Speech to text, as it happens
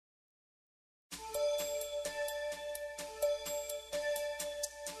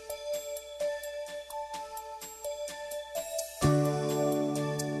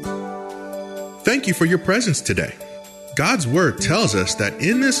Thank you for your presence today. God's word tells us that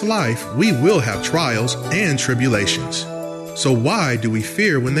in this life we will have trials and tribulations. So why do we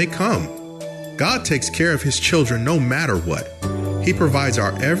fear when they come? God takes care of his children no matter what. He provides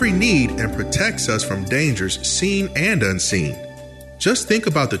our every need and protects us from dangers seen and unseen. Just think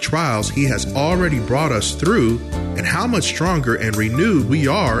about the trials he has already brought us through and how much stronger and renewed we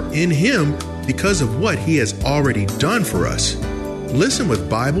are in him because of what he has already done for us. Listen with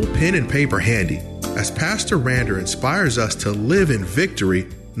Bible, pen, and paper handy as Pastor Rander inspires us to live in victory,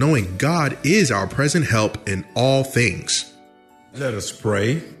 knowing God is our present help in all things. Let us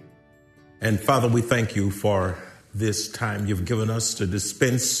pray. And Father, we thank you for this time you've given us to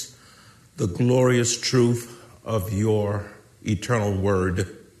dispense the glorious truth of your eternal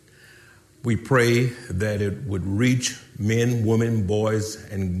word. We pray that it would reach men, women, boys,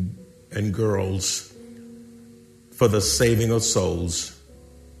 and girls for the saving of souls,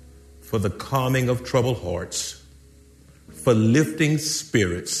 for the calming of troubled hearts, for lifting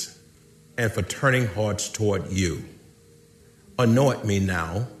spirits, and for turning hearts toward you. Anoint me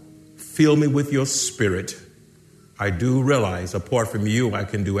now. Fill me with your spirit. I do realize apart from you, I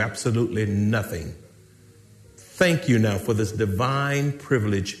can do absolutely nothing. Thank you now for this divine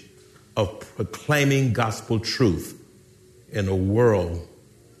privilege of proclaiming gospel truth in a world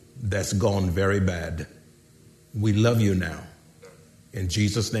that's gone very bad. We love you now. In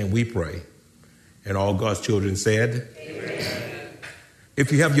Jesus' name we pray. And all God's children said, amen.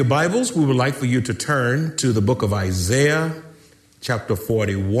 If you have your Bibles, we would like for you to turn to the book of Isaiah, chapter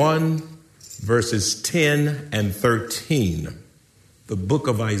 41, verses 10 and 13. The book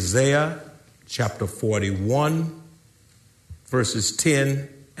of Isaiah, chapter 41, verses 10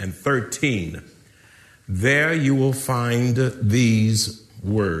 and 13. There you will find these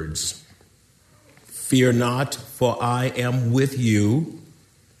words. Fear not, for I am with you.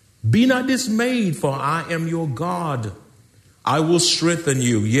 Be not dismayed, for I am your God. I will strengthen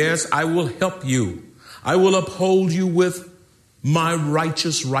you. Yes, I will help you. I will uphold you with my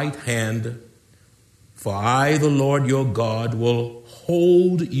righteous right hand. For I, the Lord your God, will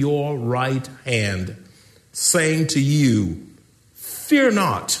hold your right hand, saying to you, fear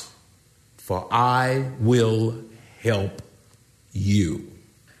not, for I will help you.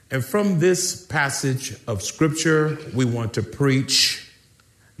 And from this passage of scripture, we want to preach,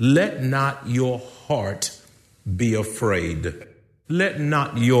 let not your heart be afraid. Let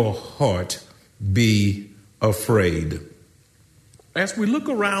not your heart be afraid. As we look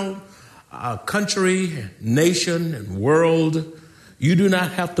around our country, nation, and world, you do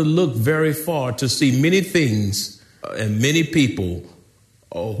not have to look very far to see many things and many people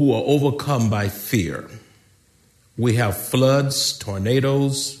who are overcome by fear. We have floods,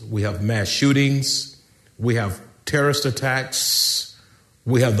 tornadoes, we have mass shootings, we have terrorist attacks,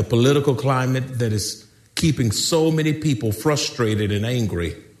 we have the political climate that is keeping so many people frustrated and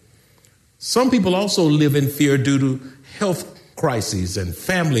angry. Some people also live in fear due to health crises and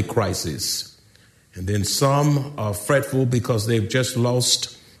family crises. And then some are fretful because they've just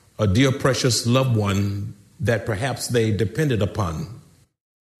lost a dear, precious loved one that perhaps they depended upon.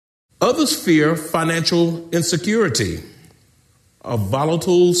 Others fear financial insecurity, a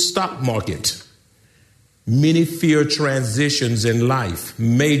volatile stock market. Many fear transitions in life,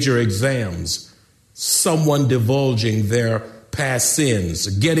 major exams, someone divulging their past sins,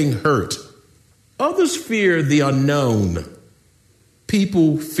 getting hurt. Others fear the unknown.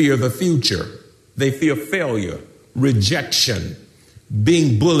 People fear the future. They fear failure, rejection,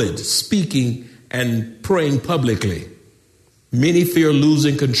 being bullied, speaking and praying publicly. Many fear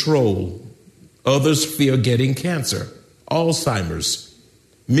losing control. Others fear getting cancer, Alzheimer's.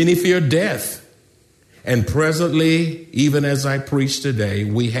 Many fear death. And presently, even as I preach today,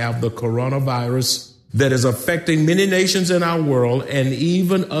 we have the coronavirus that is affecting many nations in our world and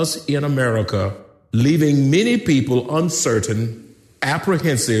even us in America, leaving many people uncertain,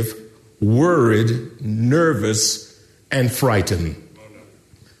 apprehensive, worried, nervous, and frightened.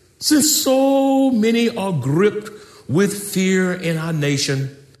 Since so many are gripped with fear in our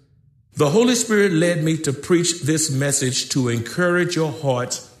nation, the Holy Spirit led me to preach this message to encourage your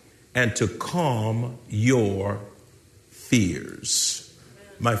heart and to calm your fears.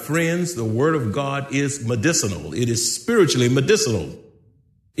 My friends, the Word of God is medicinal. It is spiritually medicinal.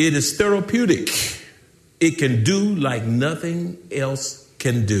 It is therapeutic. It can do like nothing else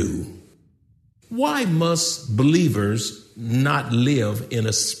can do. Why must believers not live in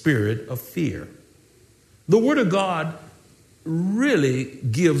a spirit of fear? The Word of God really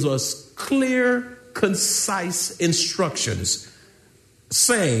gives us clear, concise instructions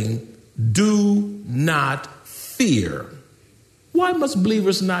saying, do not fear. Why must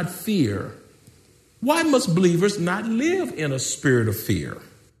believers not fear? Why must believers not live in a spirit of fear?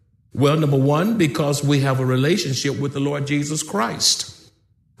 Well, number one, because we have a relationship with the Lord Jesus Christ.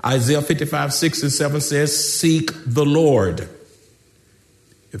 Isaiah 55:6-7 says, seek the Lord.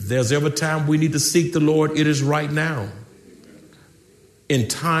 If there's ever time we need to seek the Lord, it is right now. In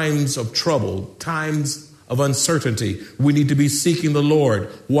times of trouble, times of uncertainty, we need to be seeking the Lord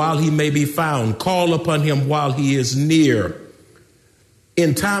while he may be found. Call upon him while he is near.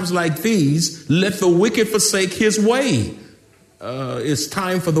 In times like these, let the wicked forsake his way. It's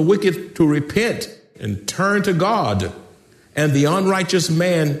time for the wicked to repent and turn to God, and the unrighteous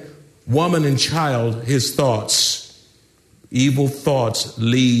man, woman, and child, his thoughts. Evil thoughts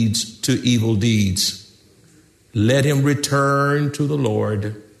leads to evil deeds. Let him return to the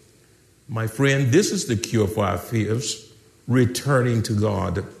Lord. My friend, this is the cure for our fears, returning to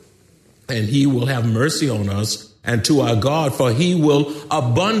God. And he will have mercy on us and to our God, for he will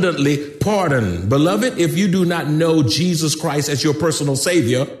abundantly pardon. Beloved, if you do not know Jesus Christ as your personal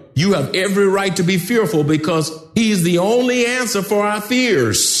Savior, you have every right to be fearful, because he is the only answer for our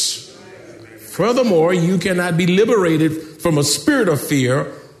fears. Furthermore, you cannot be liberated from a spirit of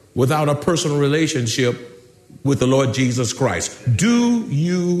fear without a personal relationship with the Lord Jesus Christ. Do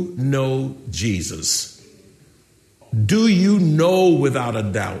you know Jesus? Do you know without a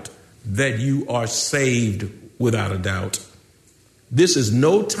doubt that you are saved without a doubt? This is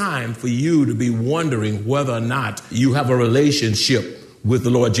no time for you to be wondering whether or not you have a relationship with the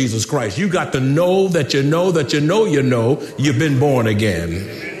Lord Jesus Christ. You got to know that you know that you know you know you've been born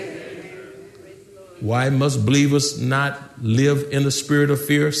again. Why must believers not live in the spirit of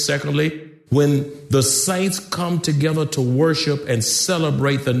fear? Secondly, when the saints come together to worship and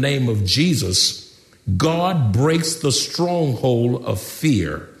celebrate the name of Jesus, God breaks the stronghold of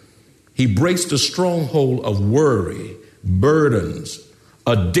fear. He breaks the stronghold of worry, burdens,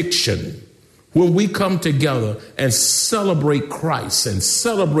 addiction. When we come together and celebrate Christ and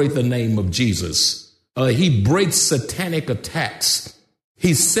celebrate the name of Jesus, he breaks satanic attacks.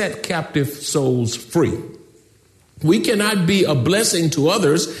 He set captive souls free. We cannot be a blessing to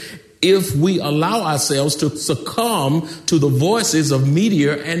others if we allow ourselves to succumb to the voices of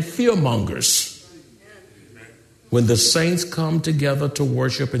media and fearmongers. When the saints come together to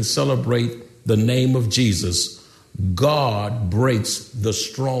worship and celebrate the name of Jesus, God breaks the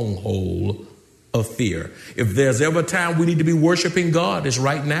stronghold of fear. If there's ever a time we need to be worshiping God, it's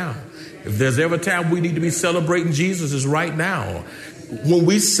right now. If there's ever a time we need to be celebrating Jesus, it's right now. When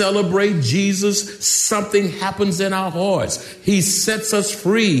we celebrate Jesus, something happens in our hearts. He sets us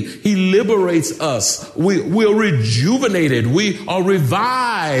free. He liberates us. We're rejuvenated. We are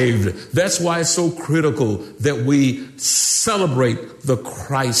revived. That's why it's so critical that we celebrate the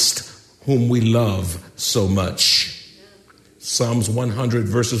Christ whom we love so much. Psalms 100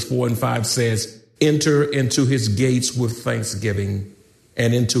 verses 4 and 5 says, enter into his gates with thanksgiving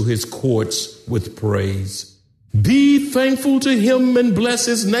and into his courts with praise. Be thankful to him and bless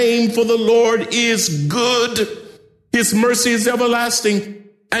his name, for the Lord is good. His mercy is everlasting,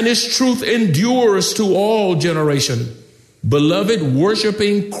 and his truth endures to all generation. Beloved,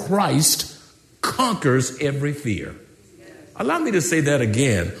 worshiping Christ conquers every fear. Allow me to say that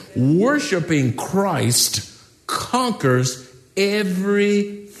again. Worshiping Christ conquers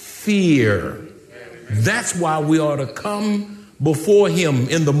every fear. That's why we ought to come before him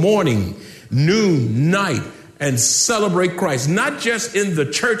in the morning, noon, night, and celebrate Christ, not just in the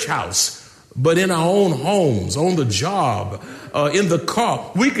church house, but in our own homes, on the job, in the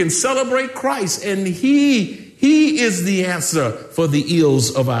car. We can celebrate Christ, and he is the answer for the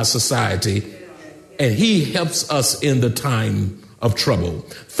ills of our society, and he helps us in the time of trouble.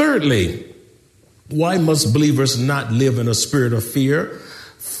 Thirdly, why must believers not live in a spirit of fear?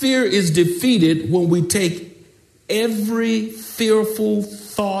 Fear is defeated when we take every fearful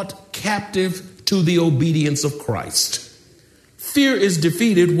thought captive to the obedience of Christ. Fear is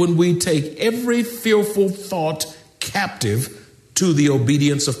defeated when we take every fearful thought captive to the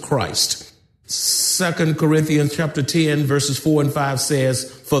obedience of Christ. 2 Corinthians chapter 10 verses 4 and 5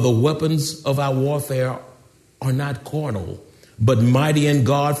 says, for the weapons of our warfare are not carnal, but mighty in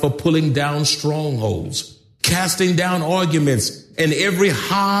God for pulling down strongholds, casting down arguments and every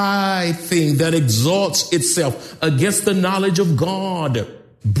high thing that exalts itself against the knowledge of God,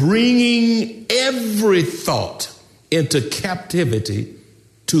 bringing every thought into captivity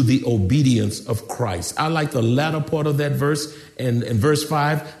to the obedience of Christ. I like the latter part of that verse in verse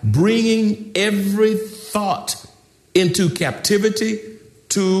 5, bringing every thought into captivity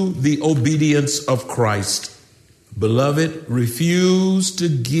to the obedience of Christ. Beloved, refuse to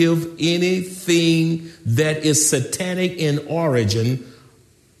give anything that is satanic in origin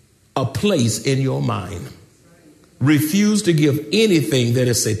a place in your mind. Refuse to give anything that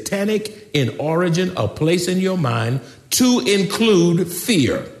is satanic in origin a place in your mind, to include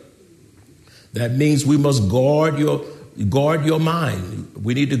fear. That means we must guard your mind.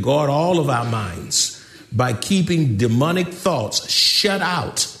 We need to guard all of our minds by keeping demonic thoughts shut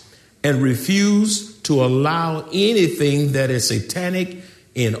out and refuse to allow anything that is satanic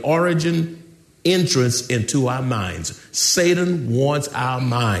in origin entrance into our minds. Satan wants our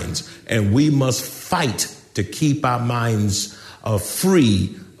minds, and we must fight to keep our minds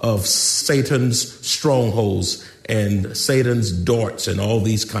free of Satan's strongholds and Satan's darts and all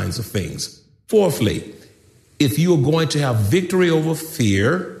these kinds of things. Fourthly, if you are going to have victory over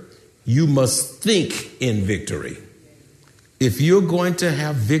fear, you must think in victory. If you're going to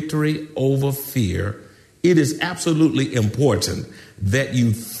have victory over fear, it is absolutely important that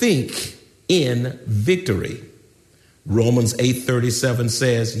you think in victory. Romans 8:37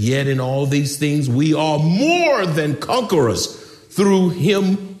 says, "Yet in all these things we are more than conquerors through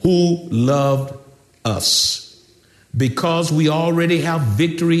him who loved us." Because we already have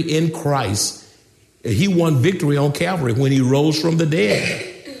victory in Christ. He won victory on Calvary when he rose from the dead.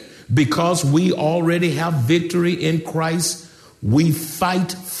 Because we already have victory in Christ, we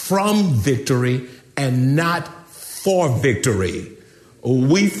fight from victory and not for victory.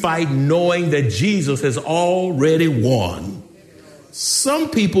 We fight knowing that Jesus has already won. Some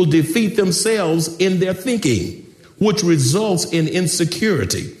people defeat themselves in their thinking, which results in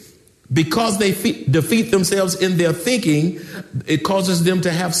insecurity. Because they defeat themselves in their thinking, it causes them to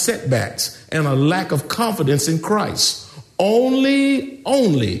have setbacks and a lack of confidence in Christ. Only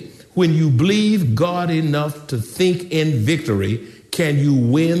when you believe God enough to think in victory can you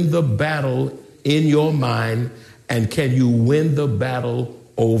win the battle in your mind, and can you win the battle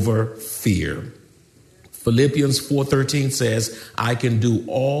over fear. Philippians 4:13 says, "I can do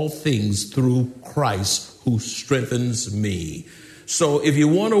all things through Christ who strengthens me." So if you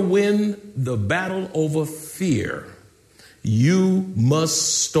want to win the battle over fear, you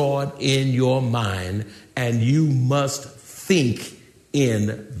must start in your mind, and you must think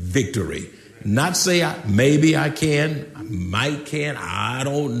in victory. Not say, maybe I can, I might can, I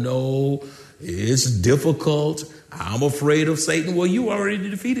don't know, it's difficult, I'm afraid of Satan. Well, you already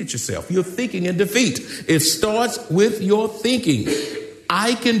defeated yourself. You're thinking in defeat. It starts with your thinking.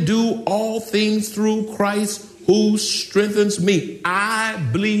 I can do all things through Christ who strengthens me. I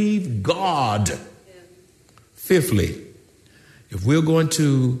believe God. Fifthly, if we're going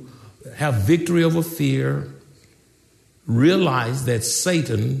to have victory over fear, realize that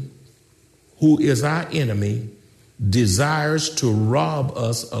Satan, who is our enemy, desires to rob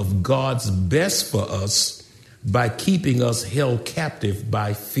us of God's best for us by keeping us held captive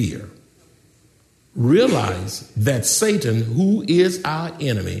by fear. Realize that Satan, who is our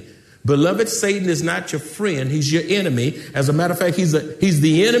enemy, beloved, Satan is not your friend, he's your enemy. As a matter of fact, he's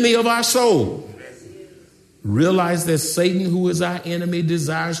the enemy of our soul. Realize that Satan, who is our enemy,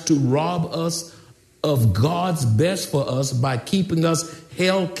 desires to rob us of God's best for us by keeping us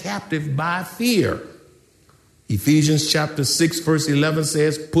held captive by fear. Ephesians chapter 6 verse 11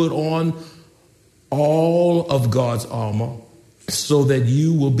 says, "Put on all of God's armor so that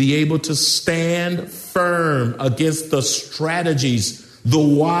you will be able to stand firm against the strategies, the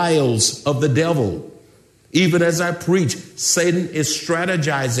wiles of the devil." Even as I preach, Satan is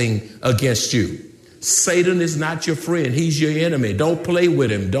strategizing against you. Satan is not your friend. He's your enemy. Don't play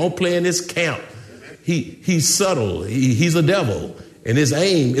with him. Don't play in his camp. He's subtle. He's a devil. And his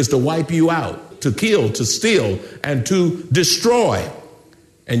aim is to wipe you out, to kill, to steal, and to destroy.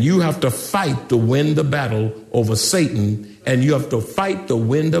 And you have to fight to win the battle over Satan, and you have to fight to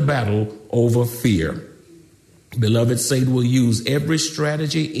win the battle over fear. Beloved, Satan will use every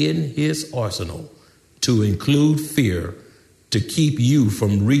strategy in his arsenal to include fear to keep you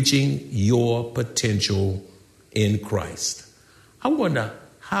from reaching your potential in Christ. I wonder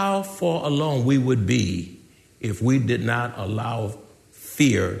how far along we would be if we did not allow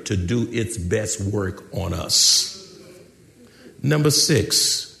fear to do its best work on us. Number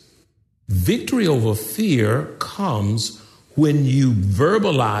 6, victory over fear comes when you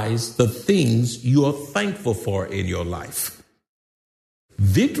verbalize the things you are thankful for in your life.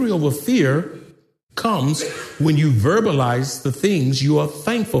 Victory over fear comes when you verbalize the things you are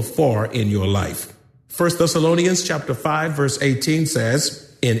thankful for in your life. 1 Thessalonians chapter 5 verse 18 says,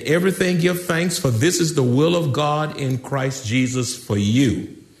 "In everything give thanks, for this is the will of God in Christ Jesus for you."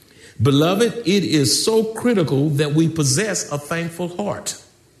 Beloved, it is so critical that we possess a thankful heart.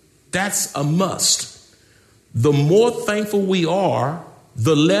 That's a must. The more thankful we are,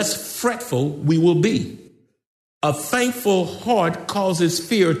 the less fretful we will be. A thankful heart causes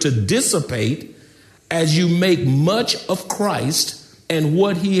fear to dissipate as you make much of Christ and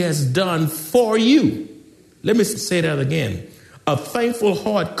what he has done for you. Let me say that again. A thankful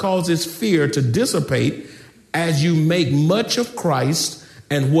heart causes fear to dissipate as you make much of Christ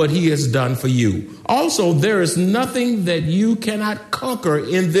and what he has done for you. Also, there is nothing that you cannot conquer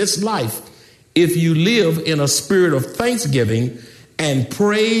in this life if you live in a spirit of thanksgiving and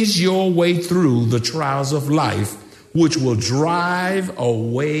praise your way through the trials of life, which will drive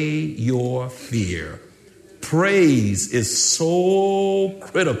away your fear. Praise is so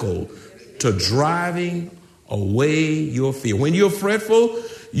critical to driving away your fear. When you're fretful,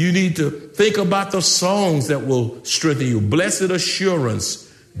 you need to think about the songs that will strengthen you. Blessed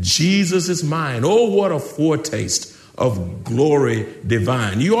assurance, Jesus is mine. Oh, what a foretaste of glory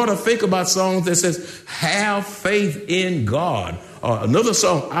divine. You ought to think about songs that says, have faith in God. Another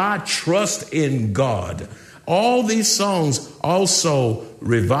song, I trust in God. All these songs also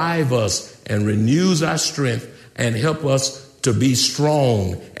revive us and renews our strength and help us to be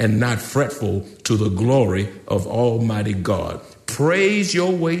strong and not fretful to the glory of Almighty God. Praise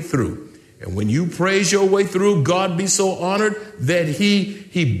your way through. And when you praise your way through, God be so honored that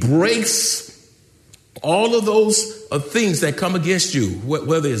he breaks all of those things that come against you,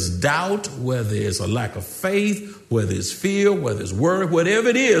 whether it's doubt, whether it's a lack of faith, whether it's fear, whether it's worry, whatever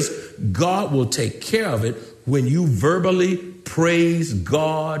it is, God will take care of it when you verbally praise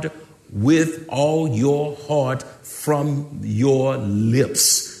God with all your heart from your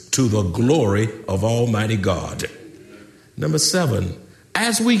lips to the glory of Almighty God. Number 7,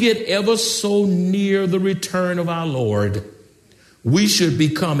 as we get ever so near the return of our Lord, we should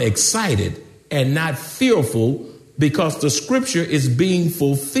become excited and not fearful because the scripture is being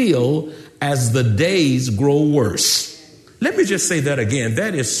fulfilled as the days grow worse. Let me just say that again.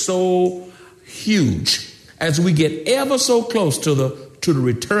 That is so huge. As we get ever so close to the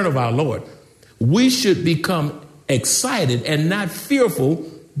return of our Lord, we should become excited and not fearful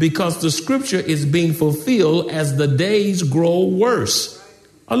because the scripture is being fulfilled as the days grow worse.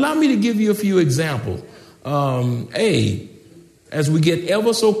 Allow me to give you a few examples. As we get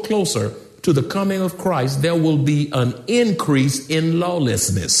ever so closer to the coming of Christ, there will be an increase in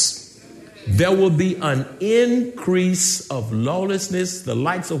lawlessness. There will be an increase of lawlessness, the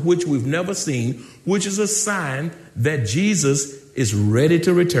likes of which we've never seen, which is a sign that Jesus is ready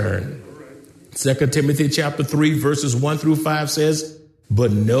to return. 2 Timothy chapter 3, verses 1 through 5 says,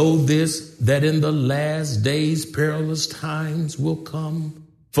 but know this, that in the last days perilous times will come.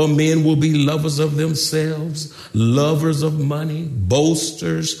 For men will be lovers of themselves, lovers of money,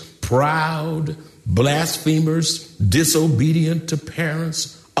 boasters, proud, blasphemers, disobedient to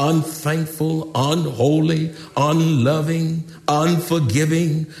parents, unthankful, unholy, unloving,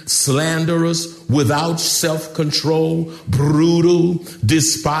 unforgiving, slanderous, without self-control, brutal,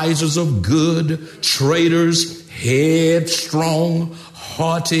 despisers of good, traitors, headstrong,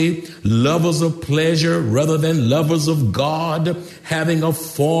 haughty, lovers of pleasure rather than lovers of God, having a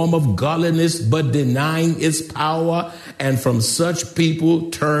form of godliness but denying its power, and from such people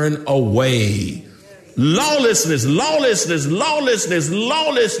turn away. Lawlessness, lawlessness, lawlessness,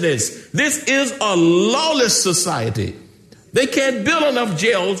 lawlessness. This is a lawless society. They can't build enough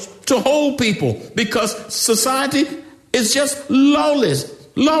jails to hold people because society is just lawless.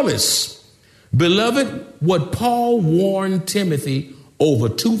 Beloved, what Paul warned Timothy over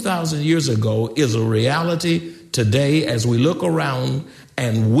 2,000 years ago is a reality today as we look around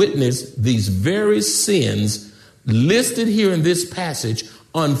and witness these very sins listed here in this passage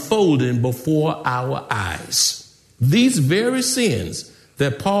unfolding before our eyes. These very sins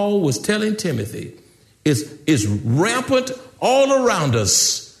that Paul was telling Timothy is rampant all around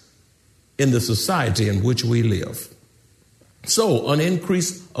us in the society in which we live. So an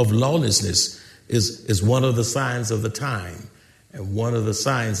increase of lawlessness is one of the signs of the time and one of the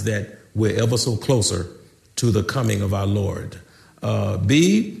signs that we're ever so closer to the coming of our Lord.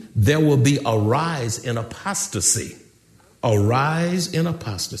 B, there will be a rise in apostasy. A rise in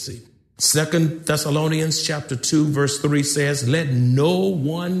apostasy. 2 Thessalonians chapter 2, verse 3 says, let no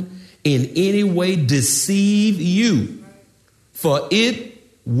one in any way deceive you, for it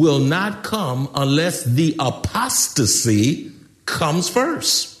will not come unless the apostasy comes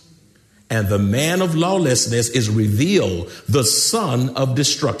first. And the man of lawlessness is revealed, the son of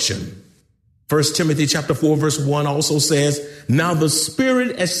destruction. 1 Timothy chapter 4, verse 1 also says, now the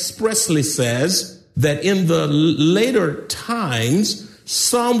Spirit expressly says that in the later times,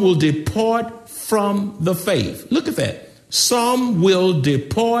 some will depart from the faith. Look at that. Some will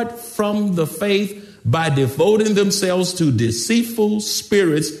depart from the faith by devoting themselves to deceitful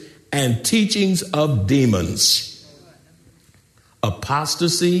spirits and teachings of demons.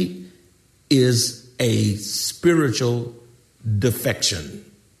 Apostasy is a spiritual defection.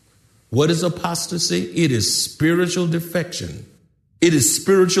 What is apostasy? It is spiritual defection. It is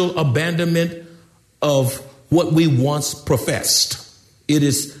spiritual abandonment of what we once professed. It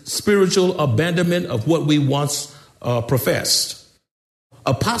is spiritual abandonment of what we once professed.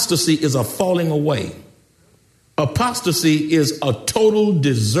 Apostasy is a falling away. Apostasy is a total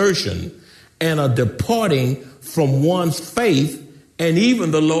desertion and a departing from one's faith and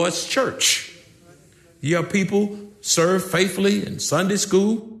even the Lord's church. You have people serve faithfully in Sunday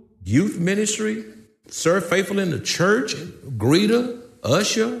school, youth ministry, serve faithfully in the church, greeter,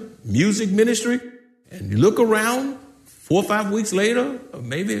 usher, music ministry, and you look around 4 or 5 weeks later, or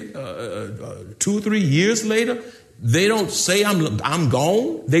maybe 2 or 3 years later, they don't say I'm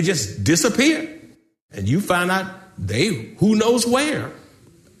gone. They just disappear. And you find out who knows where.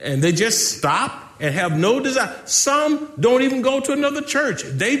 And they just stop and have no desire. Some don't even go to another church.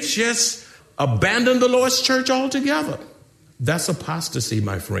 They just abandon the Lord's church altogether. That's apostasy,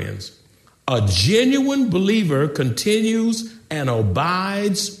 my friends. A genuine believer continues and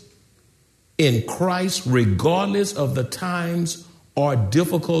abides in Christ regardless of the times or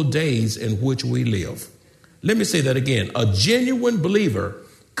difficult days in which we live. Let me say that again. A genuine believer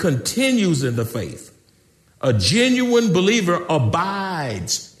continues in the faith. A genuine believer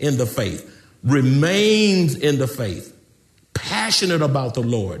abides in the faith, remains in the faith, passionate about the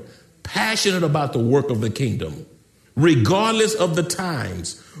Lord, passionate about the work of the kingdom, regardless of the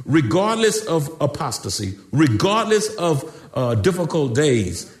times, regardless of apostasy, regardless of difficult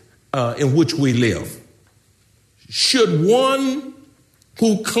days in which we live. Should one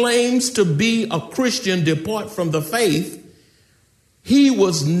who claims to be a Christian depart from the faith, he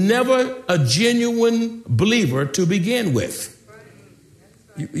was never a genuine believer to begin with.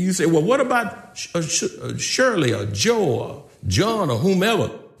 You say, well, what about Shirley or Joe or John or whomever?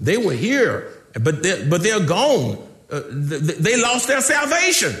 They were here, but they're gone. They lost their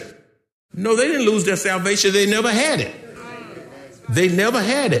salvation. No, they didn't lose their salvation. They never had it. They never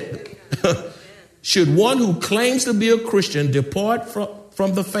had it. Should one who claims to be a Christian depart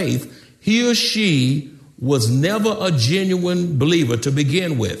from the faith, he or she was never a genuine believer to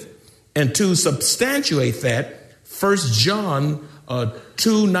begin with. And to substantiate that, 1 John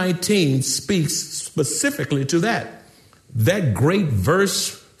 2:19 speaks specifically to that. That great verse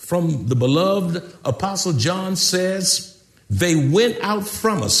from the beloved Apostle John says, they went out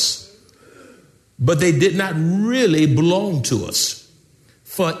from us, but they did not really belong to us.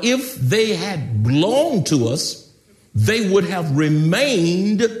 For if they had belonged to us, they would have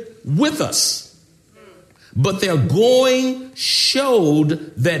remained with us. But their going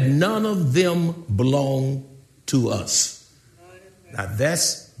showed that none of them belong to us. Now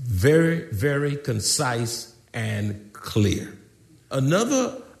that's very, very concise and clear.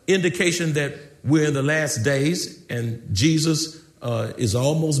 Another indication that we're in the last days and Jesus is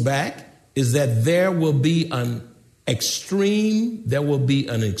almost back is that there will be an extreme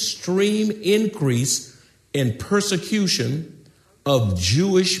increase in persecution of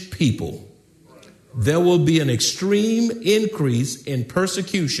Jewish people. There will be an extreme increase in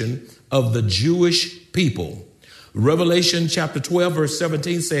persecution of the Jewish people. Revelation chapter 12, verse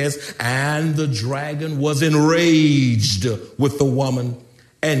 17 says, and the dragon was enraged with the woman,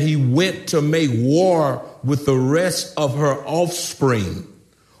 and he went to make war with the rest of her offspring,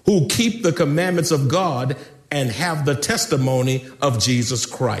 who keep the commandments of God and have the testimony of Jesus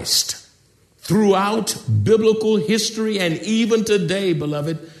Christ. Throughout biblical history and even today,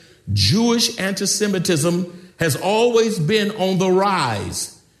 beloved, Jewish anti-Semitism has always been on the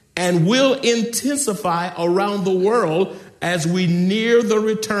rise and will intensify around the world as we near the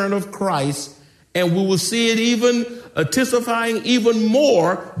return of Christ, and we will see it even intensifying even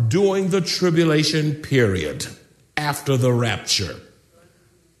more during the tribulation period after the rapture.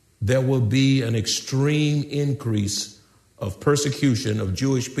 There will be an extreme increase of persecution of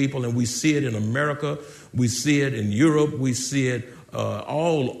Jewish people, and we see it in America, we see it in Europe, we see it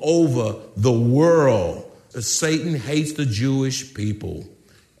all over the world. Satan hates the Jewish people,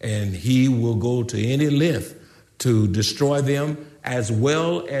 and he will go to any length to destroy them, as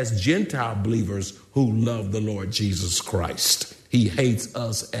well as Gentile believers who love the Lord Jesus Christ. He hates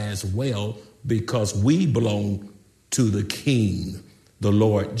us as well because we belong to the King, the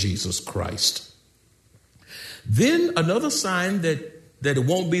Lord Jesus Christ. Then another sign that it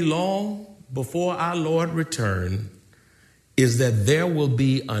won't be long before our Lord return is that there will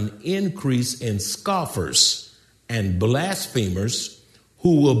be an increase in scoffers and blasphemers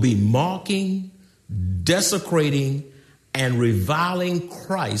who will be mocking, desecrating, and reviling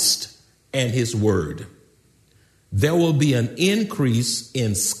Christ and his word. there will be an increase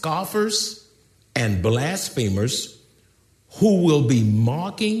in scoffers and blasphemers who will be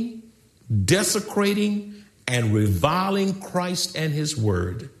mocking, desecrating, and reviling Christ and his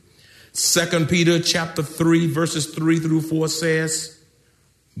word. 2 Peter chapter 3, verses 3 through 4 says,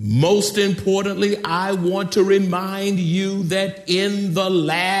 most importantly, I want to remind you that in the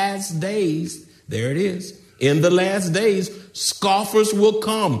last days, there it is, in the last days, scoffers will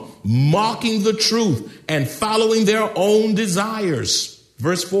come, mocking the truth and following their own desires.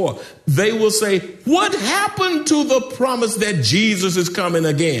 Verse 4, they will say, what happened to the promise that Jesus is coming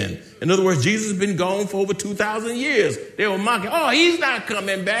again? In other words, Jesus has been gone for over 2,000 years. They were mocking, oh, he's not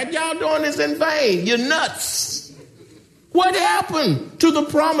coming back. Y'all doing this in vain. You're nuts. What happened to the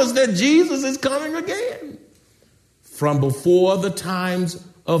promise that Jesus is coming again? From before the times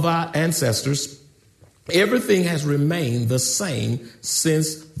of our ancestors, everything has remained the same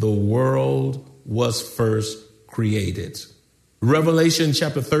since the world was first created. Revelation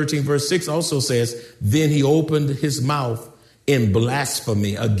chapter 13, verse 6 also says, then he opened his mouth in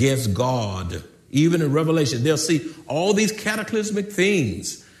blasphemy against God. Even in Revelation, they'll see all these cataclysmic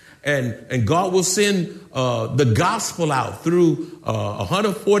things. And God will send the gospel out through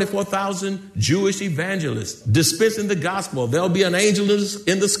 144,000 Jewish evangelists dispensing the gospel. There'll be an angel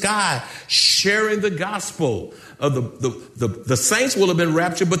in the sky sharing the gospel. The saints will have been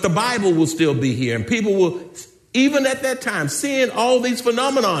raptured, but the Bible will still be here. And people will, even at that time, seeing all these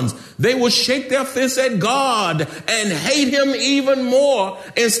phenomenons, they will shake their fists at God and hate him even more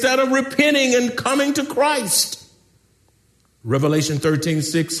instead of repenting and coming to Christ. Revelation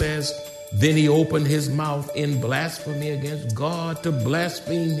 13:6 says, then he opened his mouth in blasphemy against God to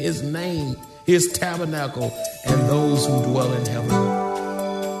blaspheme his name, his tabernacle, and those who dwell in heaven.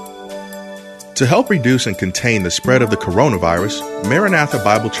 To help reduce and contain the spread of the coronavirus, Maranatha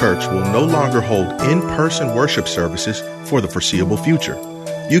Bible Church will no longer hold in-person worship services for the foreseeable future.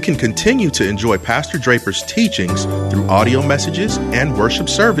 You can continue to enjoy Pastor Draper's teachings through audio messages and worship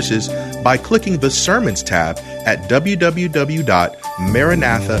services by clicking the Sermons tab at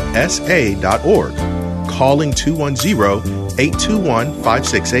www.maranathasa.org, calling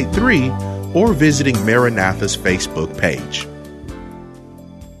 210-821-5683, or visiting Maranatha's Facebook page.